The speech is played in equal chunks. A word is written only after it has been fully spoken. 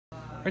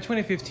Our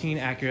 2015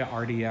 Acura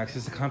RDX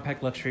is a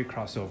compact luxury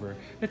crossover.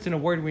 It's an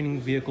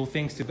award-winning vehicle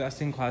thanks to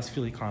best-in-class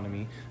fuel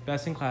economy,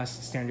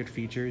 best-in-class standard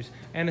features,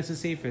 and it's the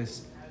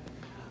safest.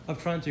 Up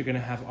front, you're going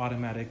to have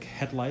automatic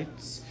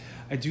headlights.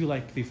 I do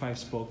like the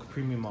 5-spoke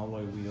premium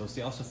alloy wheels.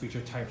 They also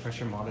feature tire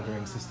pressure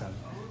monitoring system.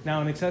 Now,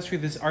 an accessory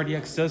this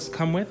RDX does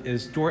come with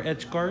is door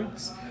edge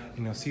guards,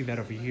 and you'll see that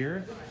over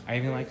here. I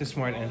even like the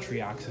smart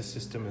entry access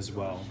system as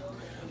well.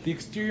 The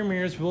exterior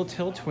mirrors will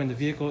tilt when the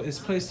vehicle is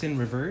placed in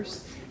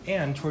reverse,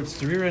 and towards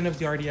the rear end of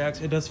the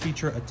RDX, it does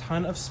feature a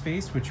ton of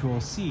space, which you will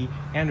see,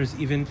 and there's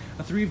even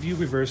a 3-view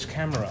reverse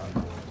camera.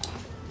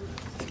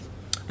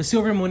 The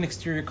Silver Moon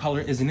exterior color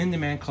is an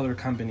in-demand color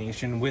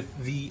combination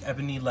with the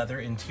ebony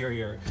leather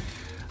interior.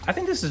 I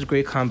think this is a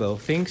great combo.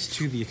 Thanks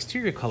to the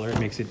exterior color, it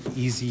makes it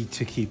easy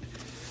to keep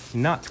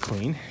not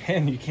clean,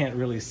 and you can't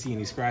really see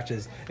any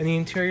scratches, and the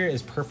interior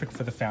is perfect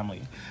for the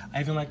family.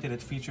 I even like that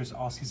it features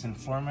all-season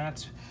floor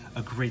mats,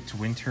 a great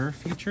winter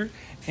feature,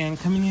 and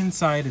coming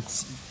inside,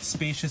 it's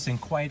spacious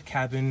and quiet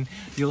cabin.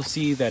 You'll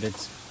see that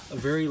it's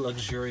very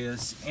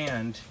luxurious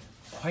and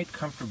quite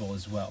comfortable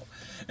as well.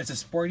 It's a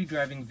sporty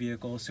driving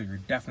vehicle, so you're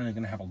definitely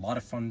going to have a lot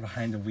of fun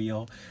behind the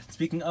wheel.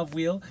 Speaking of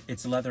wheel,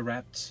 it's leather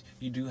wrapped.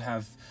 You do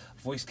have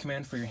voice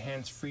command for your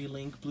hands-free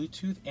link,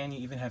 Bluetooth, and you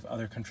even have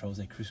other controls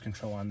like cruise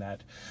control on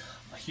that.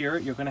 Here,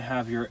 you're going to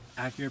have your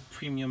Acura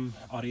premium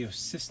audio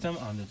system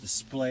on the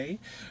display.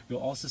 You'll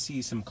also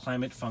see some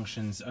climate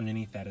functions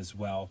underneath that as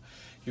well.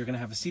 You're going to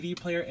have a CD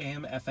player,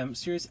 AM, FM,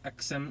 Sirius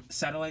XM,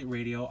 satellite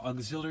radio,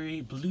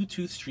 auxiliary,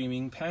 Bluetooth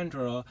streaming,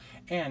 Pandora,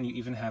 and you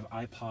even have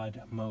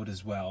iPod mode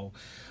as well.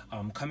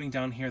 Coming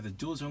down here, the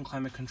dual zone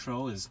climate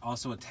control is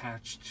also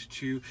attached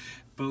to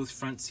both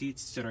front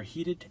seats that are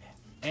heated,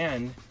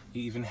 and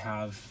you even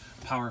have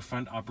power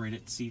front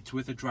operated seats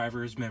with a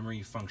driver's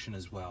memory function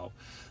as well.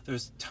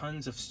 There's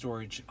tons of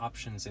storage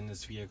options in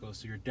this vehicle,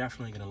 so you're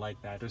definitely going to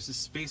like that. There's a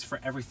space for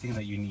everything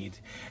that you need,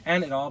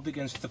 and it all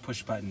begins with a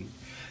push button.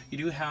 You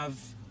do have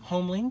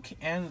home link,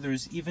 and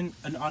there's even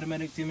an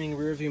automatic dimming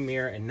rear view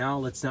mirror, and now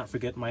let's not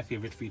forget my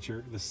favorite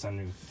feature, the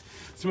sunroof.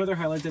 Some other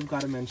highlights I've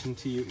got to mention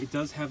to you: it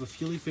does have a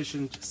fuel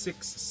efficient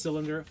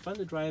 6-cylinder fun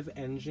to drive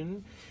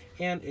engine,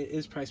 and it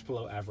is priced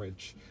below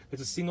average.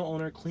 It's a single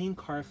owner clean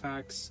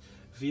Carfax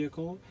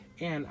vehicle,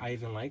 and I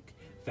even like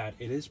that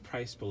it is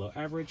priced below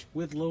average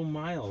with low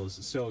miles.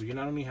 So you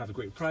not only have a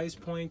great price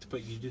point,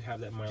 but you do have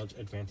that mileage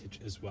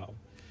advantage as well.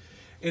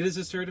 It is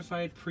a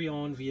certified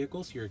pre-owned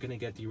vehicle, so you're going to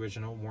get the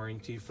original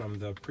warranty from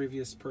the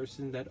previous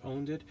person that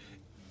owned it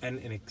and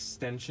an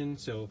extension,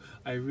 so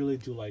I really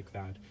do like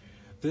that.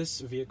 This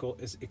vehicle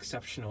is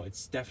exceptional.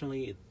 It's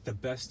definitely the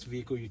best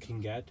vehicle you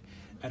can get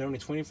at only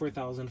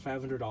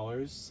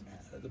 $24,500,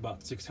 about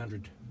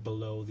 $600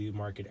 below the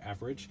market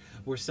average.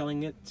 We're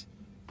selling it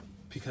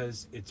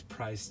because it's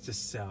priced to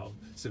sell.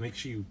 So make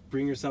sure you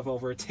bring yourself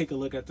over, take a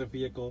look at the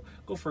vehicle,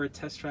 go for a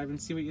test drive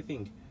and see what you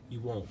think. You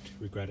won't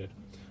regret it.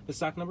 The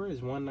stock number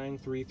is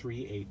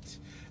 19338.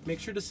 Make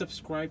sure to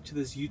subscribe to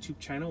this YouTube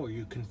channel, or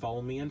you can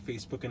follow me on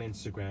Facebook and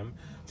Instagram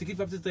to keep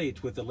up to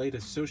date with the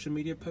latest social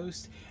media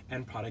posts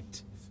and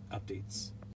product updates.